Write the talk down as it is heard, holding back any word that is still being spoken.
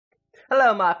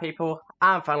Hello, my people.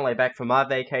 I'm finally back from my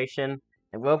vacation,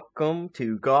 and welcome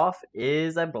to Golf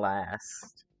is a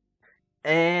Blast.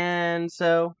 And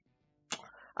so,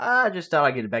 I just thought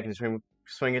I'd get back in the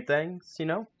swing of things,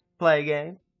 play a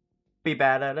game, be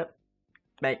bad at it,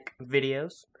 make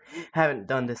videos. Haven't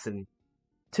done this in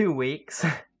 2 weeks,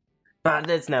 but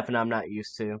it's nothing I'm not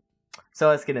used to. So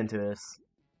let's get into this.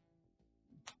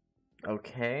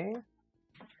 Okay.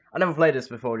 I never played this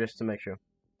before, just to make sure.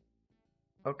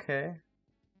 Okay.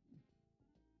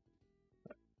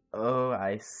 Oh,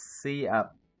 I see.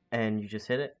 And you just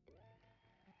hit it?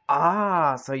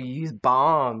 Ah, so you use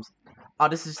bombs. Oh,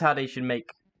 this is how they should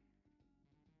make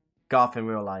golf in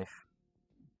real life.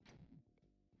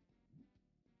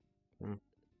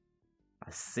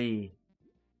 I see.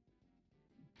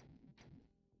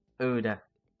 Ooh,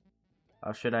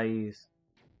 how should I use?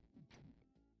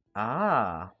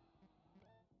 Ah,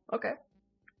 okay.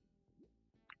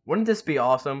 Wouldn't this be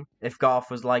awesome if golf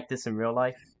was like this in real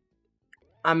life?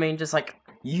 I mean, just like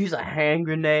use a hand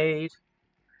grenade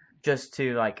just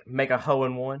to like make a hole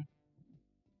in one.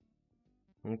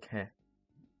 Okay.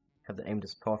 Have to aim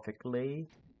this perfectly.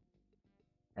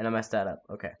 And I messed that up.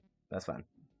 Okay, that's fine.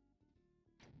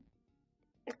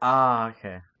 Ah,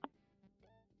 okay.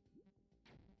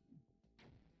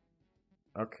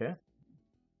 Okay.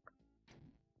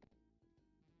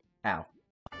 Ow.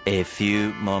 A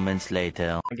few moments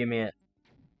later. Give me it.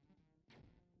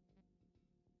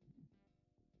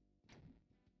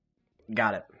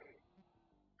 Got it.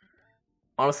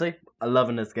 Honestly, I'm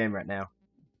loving this game right now.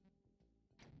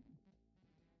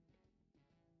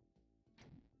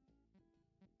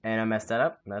 And I messed that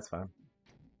up. That's fine.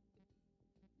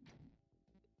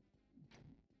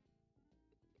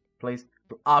 Please.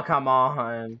 Oh, come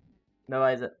on. No,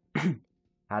 is it?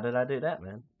 How did I do that,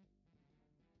 man?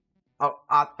 Oh,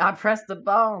 I pressed the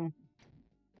bomb.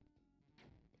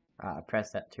 I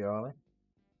pressed that too early.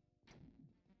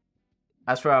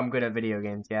 I swear I'm good at video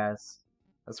games, guys.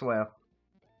 I swear.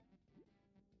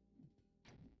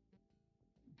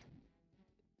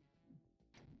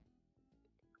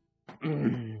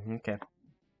 Okay.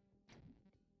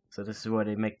 So this is where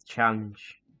they make the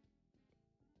challenge.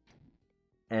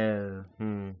 Oh,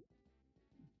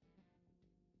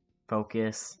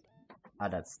 Focus. Oh,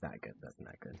 that's not good. That's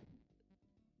not good.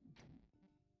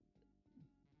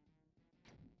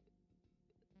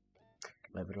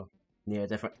 Level. Yeah,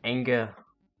 different angle.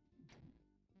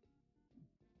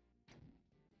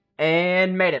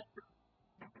 And made it.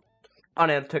 Oh,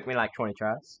 no, it took me like 20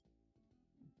 tries.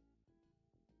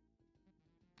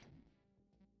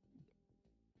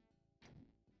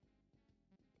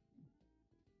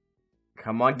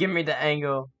 Come on, give me the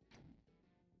angle.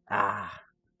 Ah.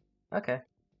 Okay.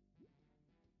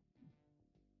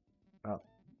 Oh.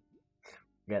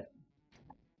 Good.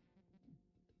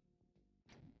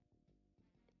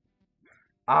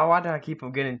 Oh, why do I keep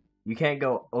forgetting? You can't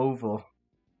go oval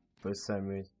for some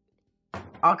reason.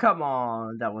 Oh, come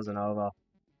on. That wasn't oval.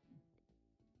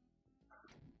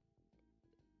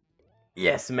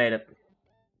 Yes, made it.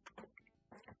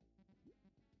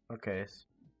 Okay.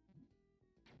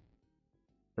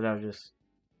 So that was just...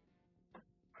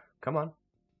 Come on.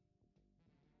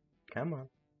 Come on.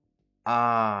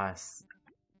 Ah,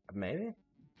 maybe?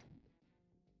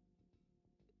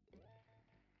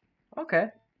 Okay.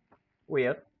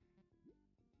 Weird.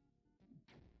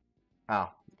 Oh.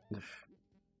 Oops.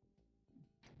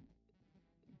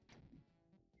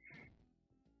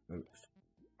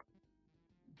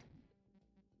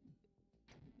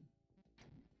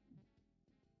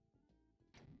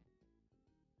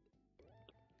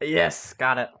 Yes,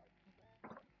 got it.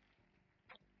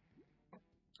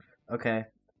 Okay.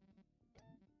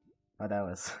 Oh, that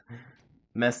was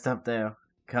messed up there.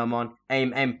 Come on.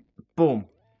 Aim, aim. Boom.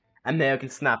 American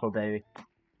Snapper, baby.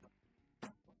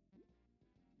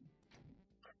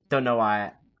 Don't know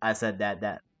why I said that.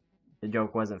 The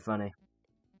joke wasn't funny.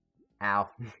 Ow.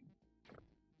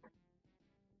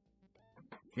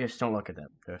 Just don't look at that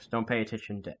first. Don't pay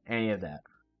attention to any of that.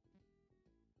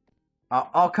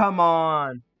 Oh, come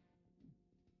on.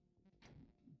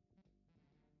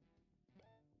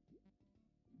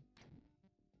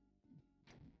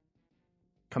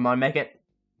 Come on, make it.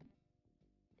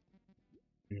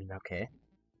 Okay.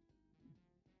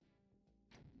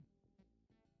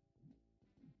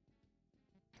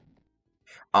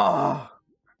 Oh,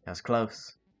 that was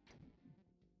close.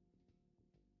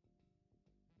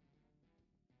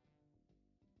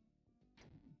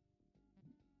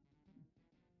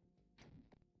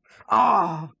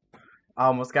 Oh, I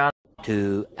almost got it.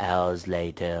 2 hours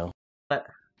later.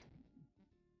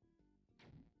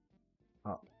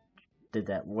 Oh, did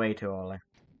that way too early.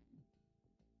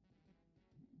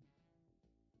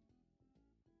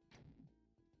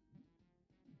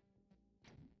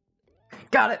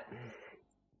 Got it!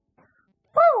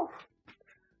 Woo!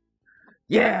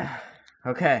 Yeah!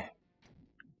 Okay.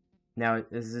 Now,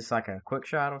 is this like a quick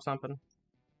shot or something?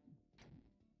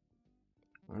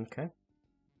 Okay.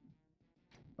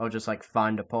 Or just like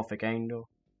find a perfect angle?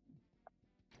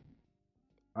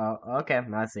 Oh, okay.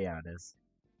 I see how it is.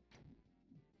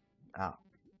 Oh.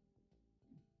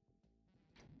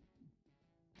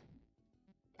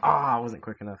 Oh, I wasn't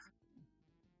quick enough.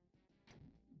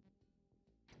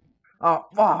 Oh,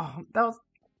 wow, that was...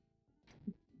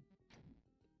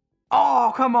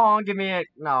 Oh, come on, give me it.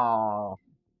 No.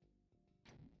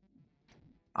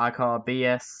 I call it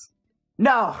BS.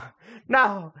 No!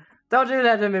 No! Don't do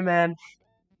that to me, man.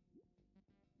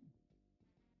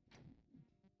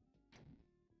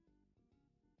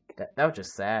 That was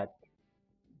just sad.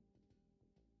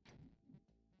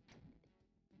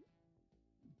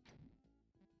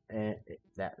 And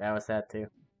that was sad too.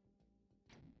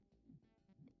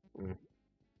 Mm.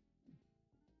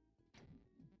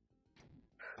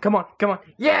 Come on, come on.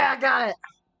 Yeah, I got it!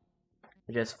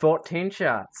 Just 14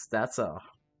 shots, that's all.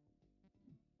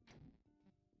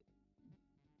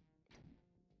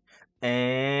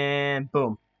 And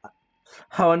boom.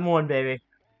 Hole in one, baby.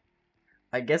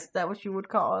 I guess that what you would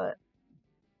call it.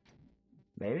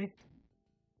 Maybe.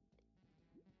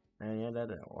 And yeah, that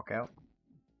didn't work out.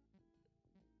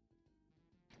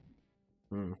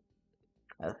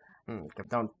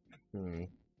 Don't.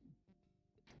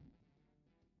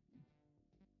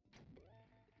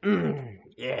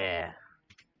 Yeah.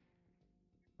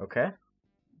 Okay.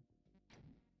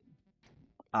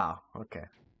 Oh, okay.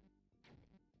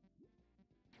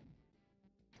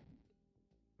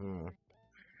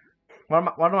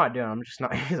 What am I doing? I'm just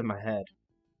not using my head.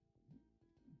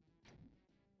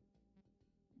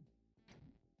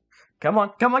 Come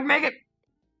on, come on, make it!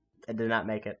 I did not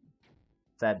make it.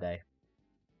 Sad day.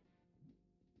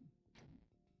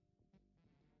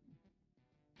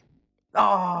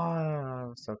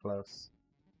 Oh, so close.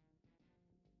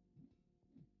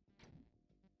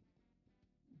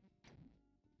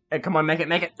 Hey, come on, make it,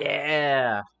 make it!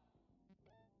 Yeah!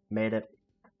 Made it.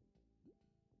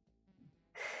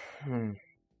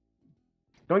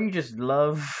 Don't you just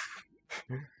love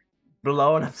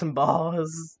blowing up some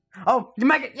balls? Oh, you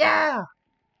make it! Yeah!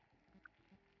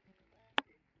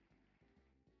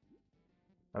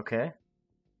 Okay.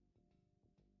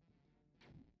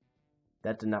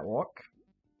 That did not work.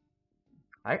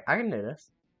 I can do this.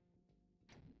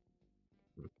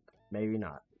 Maybe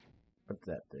not. What's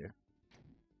that do?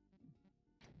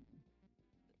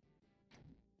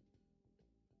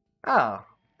 Oh,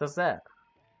 does that?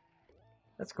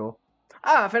 That's cool.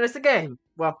 Ah, I finished the game.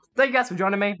 Well, thank you guys for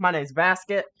joining me. My name's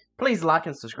Basket. Please like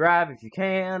and subscribe if you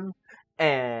can.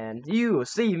 And you will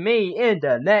see me in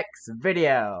the next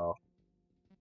video.